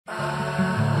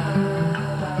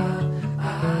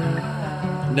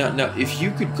Now, if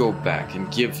you could go back and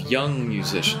give young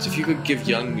musicians,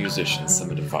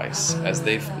 some advice as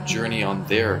they journey on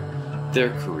their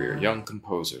career, young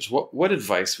composers, what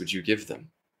advice would you give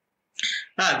them?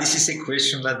 This is a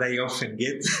question that I often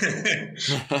get.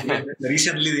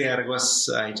 Recently,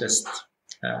 I just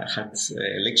had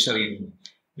a lecture in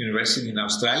university in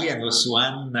Australia, and there was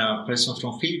one person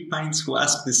from Philippines who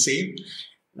asked the same.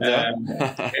 Yeah.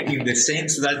 In the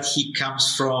sense that he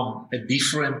comes from a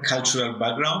different cultural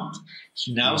background.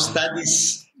 He now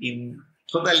studies in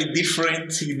totally different,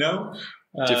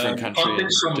 different country,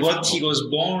 context from what he was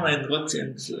born and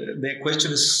the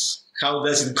question is, how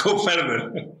does it go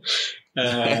further?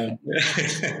 I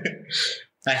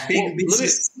think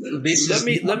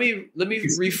let me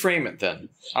reframe it then.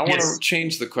 I want to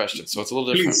change the question so it's a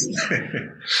little different.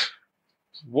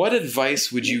 What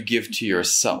advice would you give to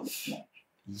yourself?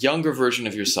 Younger version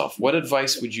of yourself, what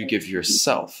advice would you give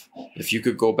yourself if you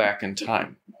could go back in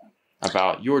time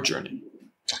about your journey?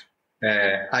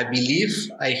 I believe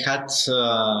I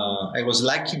was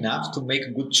lucky enough to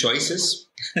make good choices.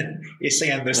 Yes,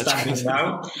 I understand it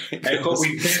now. I hope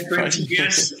in 10, 20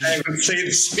 years I will say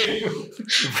the same.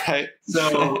 Right.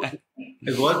 So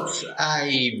what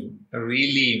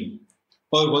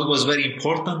was very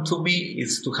important to me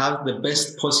is to have the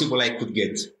best possible I could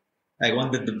get. I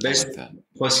wanted the best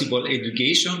possible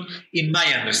education in my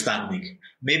understanding.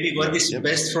 Maybe what is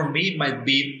best for me might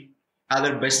be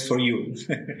other best for you.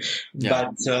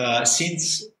 But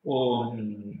since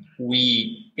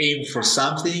we aim for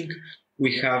something,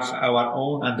 we have our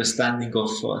own understanding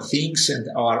of things and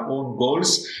our own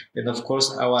goals, and of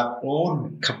course our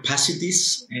own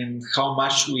capacities and how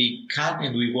much we can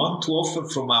and we want to offer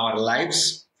from our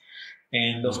lives.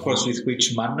 And of course, with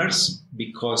which manners,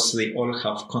 because they all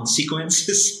have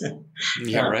consequences.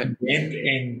 Yeah, right.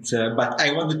 But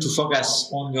I wanted to focus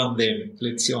only on the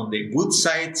good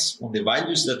sides, on the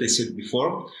values that I said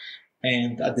before,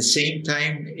 and at the same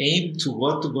time aim to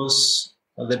what was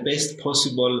the best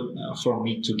possible for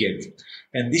me to get.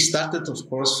 And this started, of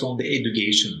course, from the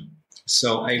education.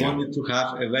 So I wanted to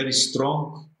have a very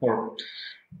strong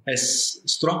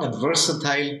and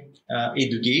versatile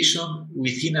education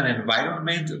within an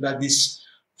environment that is,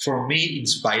 for me,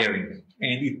 inspiring.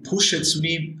 And it pushes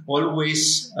me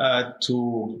always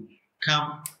to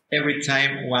come every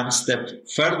time one step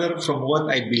further from what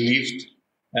I believed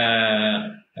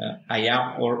I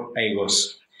am or I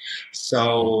was.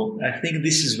 So I think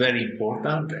this is very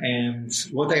important. And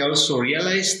what I also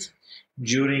realized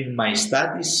during my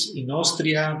studies in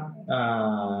Austria,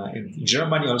 in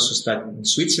Germany, also studied in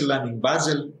Switzerland, in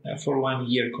Basel for 1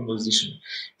 year composition.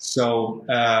 So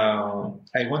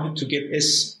I wanted to get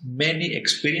as many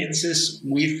experiences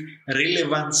with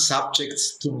relevant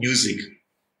subjects to music.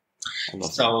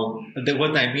 So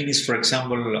what I mean is, for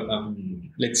example,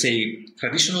 let's say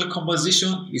traditional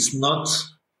composition is not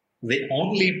the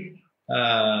only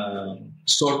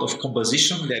sort of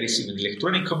composition. There is even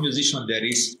electronic composition. There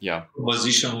is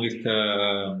composition with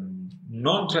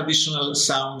non-traditional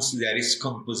sounds. There is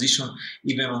composition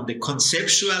even on the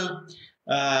conceptual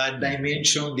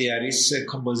dimension. There is a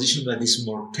composition that is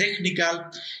more technical.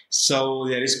 So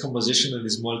there is composition that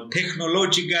is more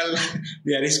technological.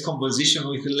 There is composition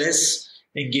with less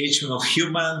engagement of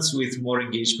humans, with more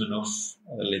engagement of,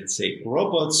 let's say,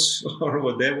 robots or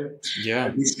whatever.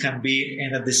 This can be,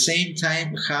 and at the same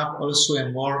time have also a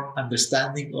more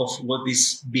understanding of what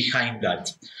is behind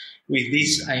that. With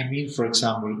this, I mean, for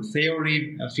example,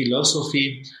 theory,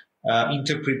 philosophy,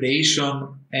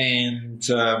 interpretation, and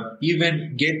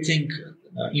even getting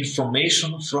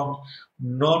information from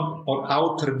non or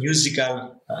outer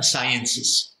musical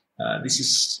sciences. This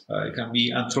is it can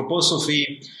be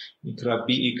anthroposophy,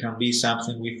 it can be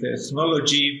something with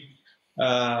ethnology,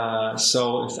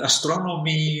 so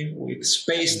astronomy, with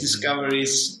space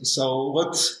discoveries. So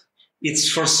it's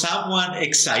for someone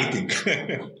exciting.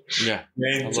 Yeah.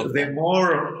 And the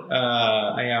more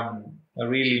I am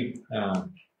really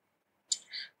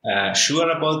sure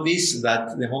about this,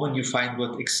 that the moment you find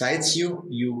what excites you,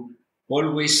 you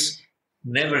always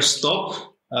never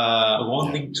stop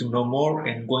wanting to know more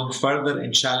and going further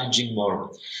and challenging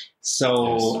more.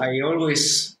 So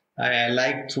I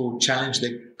like to challenge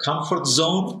the comfort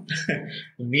zone,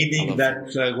 meaning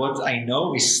that what I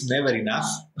know is never enough.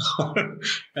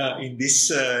 In this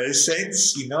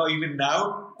sense, even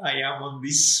now I am on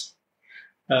this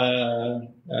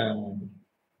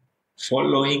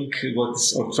following or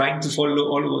trying to follow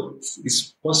all what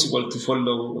is possible to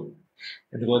follow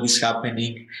and what is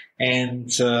happening. And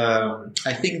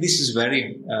I think this is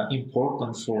very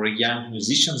important for young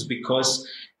musicians, because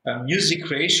music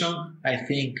creation, I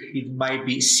think it might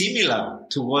be similar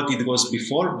to what it was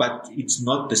before, but it's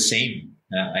not the same,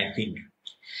 I think.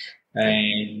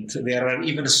 And there are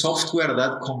even software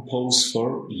that compose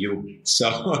for you.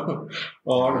 So,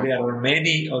 or there are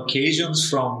many occasions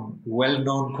from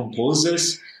well-known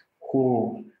composers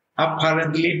who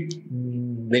apparently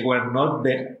they were not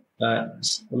the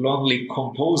only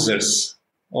composers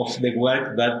of the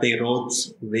work that they wrote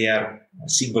their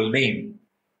single name.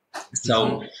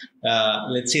 So,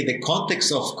 let's say the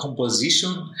context of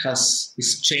composition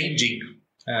is changing.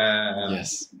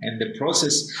 And the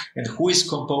process, and who is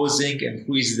composing, and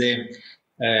who is the,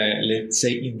 let's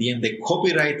say, in the end, the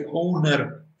copyright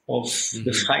owner of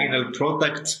the final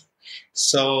product.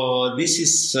 So this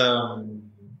is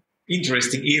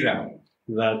interesting era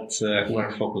that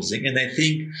we're focusing. And I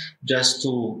think, just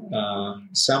to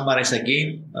summarize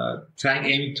again,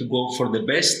 aiming to go for the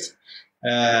best,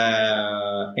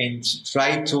 and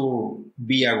try to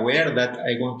be aware that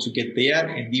I want to get there,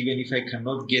 and even if I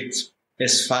cannot get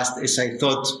as fast as I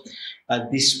thought at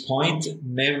this point,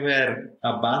 never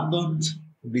abandoned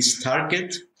this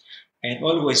target, and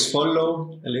always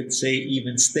follow, let's say,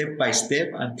 even step by step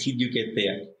until you get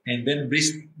there. And then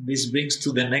this brings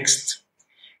to the next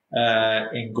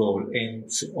end goal, and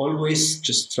always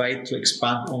just try to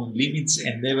expand on limits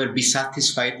and never be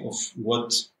satisfied of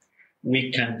what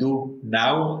we can do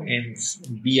now, and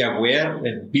be aware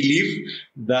and believe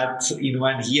that in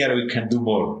 1 year we can do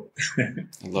more.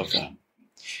 I love that.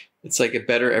 It's like a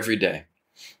better every day.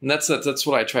 And that's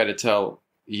what I try to tell,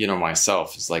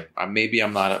 myself. It's like, maybe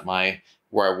I'm not at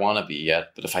where I want to be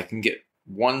yet, but if I can get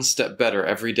one step better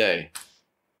every day,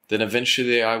 then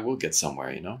eventually I will get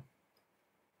somewhere,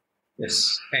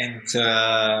 Yes. And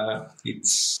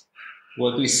it's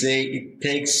what we say, it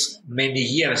takes many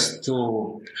years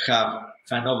to have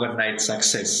an overnight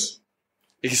success.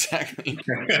 Exactly.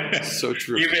 So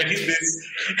true. Even in this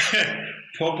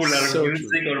popular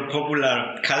music or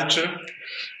popular culture,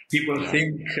 people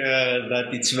think that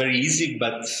it's very easy,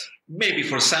 but maybe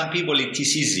for some people it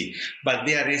is easy. But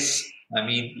there is,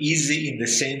 easy in the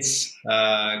sense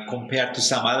compared to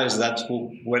some others that who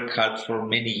work hard for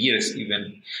many years,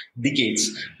 even decades.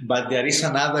 But there is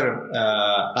another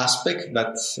aspect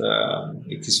that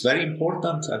it is very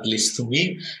important, at least to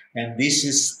me, and this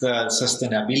is the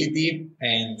sustainability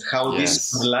and how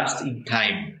this will last in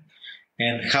time,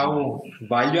 and how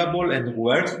valuable and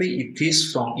worthy it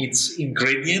is from its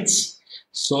ingredients,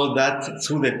 so that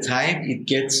through the time it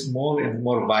gets more and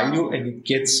more value, and it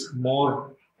gets more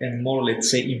and more,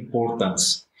 let's say,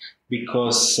 importance,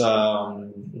 because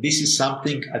this is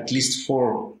something, at least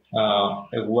for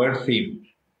a worthy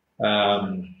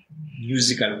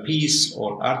musical piece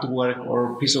or artwork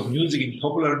or piece of music. In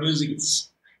popular music, it's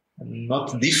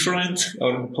not different,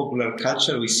 or in popular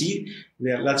culture we see.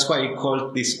 That's why I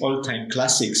call this all-time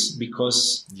classics,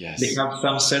 because they have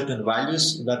some certain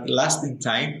values that last in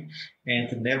time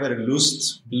and never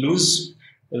lose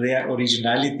their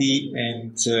originality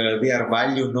and their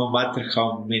value, no matter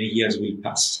how many years will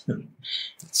pass.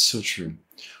 That's so true.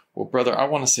 Well, brother, I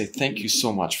want to say thank you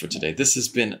so much for today. This has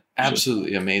been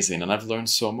absolutely amazing, and I've learned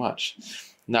so much.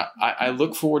 Now, I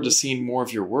look forward to seeing more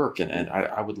of your work, and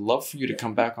I would love for you to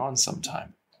come back on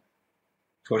sometime.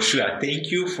 For sure.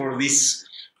 Thank you for this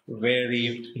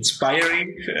very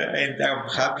inspiring, and I'm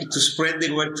happy to spread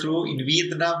the word through in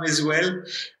Vietnam as well.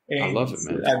 And I love it,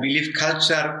 man. I believe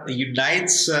culture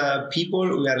unites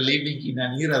people. We are living in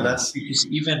an era that it is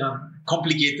even a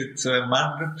complicated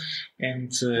manner,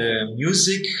 and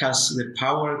music has the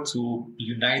power to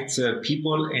unite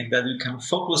people, and that we can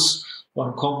focus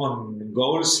on common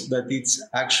goals, that it's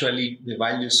actually the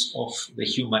values of the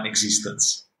human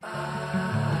existence.